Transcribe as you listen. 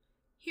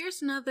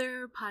Here's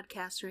another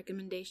podcast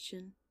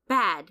recommendation.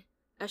 Bad,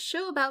 a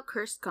show about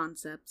cursed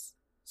concepts.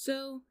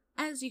 So,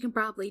 as you can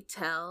probably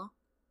tell,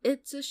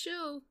 it's a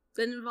show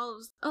that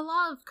involves a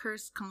lot of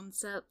cursed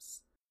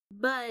concepts,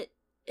 but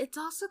it's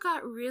also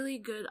got really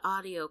good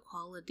audio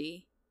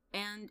quality.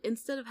 And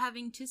instead of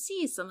having to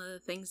see some of the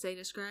things they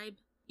describe,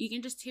 you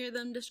can just hear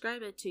them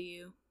describe it to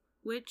you,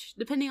 which,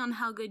 depending on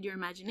how good your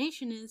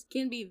imagination is,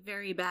 can be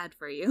very bad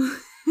for you.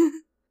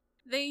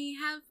 They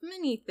have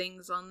many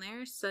things on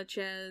there, such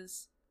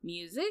as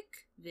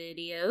music,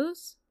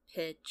 videos,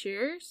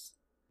 pictures,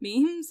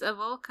 memes of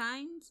all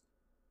kinds,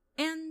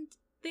 and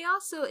they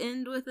also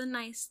end with a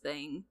nice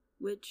thing,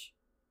 which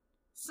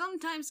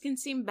sometimes can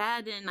seem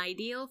bad in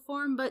ideal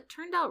form, but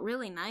turned out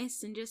really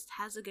nice and just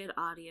has a good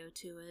audio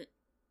to it.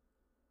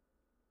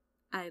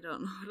 I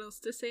don't know what else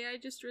to say, I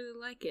just really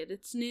like it.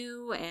 It's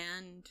new,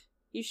 and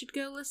you should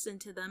go listen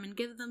to them and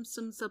give them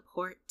some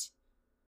support.